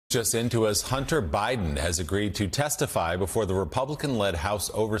Just into us, Hunter Biden has agreed to testify before the Republican-led House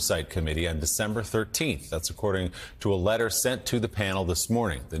Oversight Committee on December 13th. That's according to a letter sent to the panel this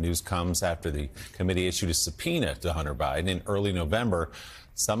morning. The news comes after the committee issued a subpoena to Hunter Biden in early November,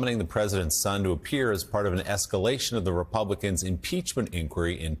 summoning the president's son to appear as part of an escalation of the Republicans' impeachment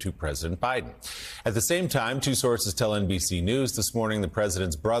inquiry into President Biden. At the same time, two sources tell NBC News this morning the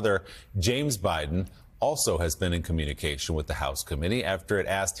president's brother, James Biden, also has been in communication with the House committee after it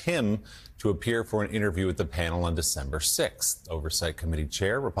asked him to appear for an interview with the panel on December 6th. Oversight Committee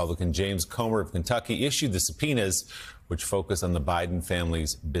Chair, Republican James Comer of Kentucky, issued the subpoenas, which focus on the Biden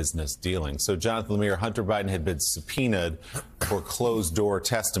family's business dealings. So, Jonathan Lemire, Hunter Biden had been subpoenaed for closed-door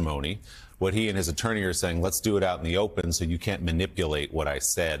testimony. What he and his attorney are saying, let's do it out in the open so you can't manipulate what I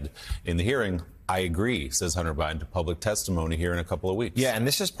said in the hearing. I agree, says Hunter Biden, to public testimony here in a couple of weeks. Yeah, and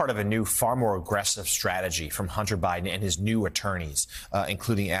this is part of a new, far more aggressive strategy from Hunter Biden and his new attorneys,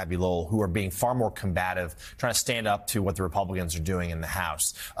 including Abbe Lowell, who are being far more combative, trying to stand up to what the Republicans are doing in the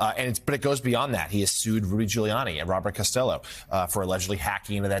House. But it goes beyond that. He has sued Rudy Giuliani and Robert Costello for allegedly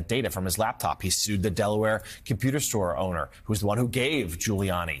hacking into that data from his laptop. He sued the Delaware computer store owner, who's the one who gave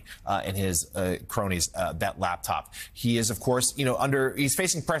Giuliani and his cronies that laptop. He is, of course, he's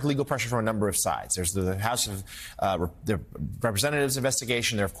facing legal pressure from a number of sides. There's the House of the Representatives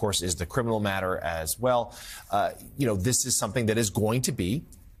investigation. There, of course, is the criminal matter as well. This is something that is going to be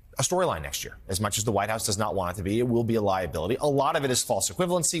a storyline next year. As much as the White House does not want it to be, it will be a liability. A lot of it is false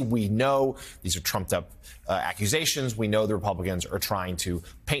equivalency. We know these are trumped up accusations. We know the Republicans are trying to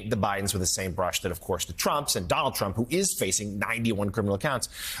paint the Bidens with the same brush that, of course, the Trumps and Donald Trump, who is facing 91 criminal counts,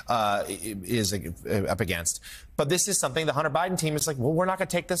 is up against. But this is something the Hunter Biden team is like, well, we're not going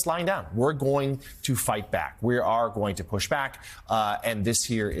to take this lying down. We're going to fight back. We are going to push back. And this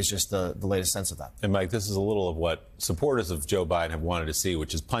here is just the latest sense of that. And, Mike, this is a little of what supporters of Joe Biden have wanted to see,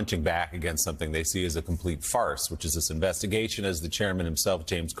 which is punching back against something they see as a complete farce, which is this investigation, as the chairman himself,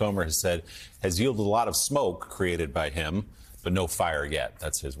 James Comer, has said, has yielded a lot of smoke created by him, but no fire yet.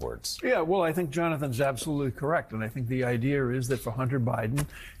 That's his words. Yeah, well, I think Jonathan's absolutely correct. And I think the idea is that for Hunter Biden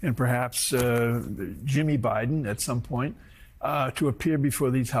and perhaps Jimmy Biden at some point to appear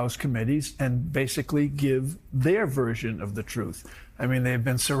before these House committees and basically give their version of the truth. I mean, they've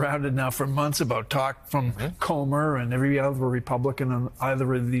been surrounded now for months about talk from Comer and every other Republican on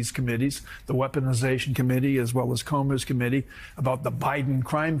either of these committees, the Weaponization Committee as well as Comer's committee, about the Biden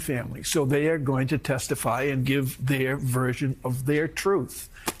crime family. So they are going to testify and give their version of their truth.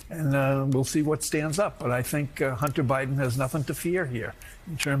 And we'll see what stands up. But I think Hunter Biden has nothing to fear here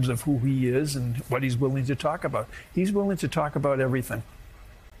in terms of who he is and what he's willing to talk about. He's willing to talk about everything.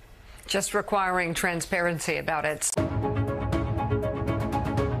 Just requiring transparency about it.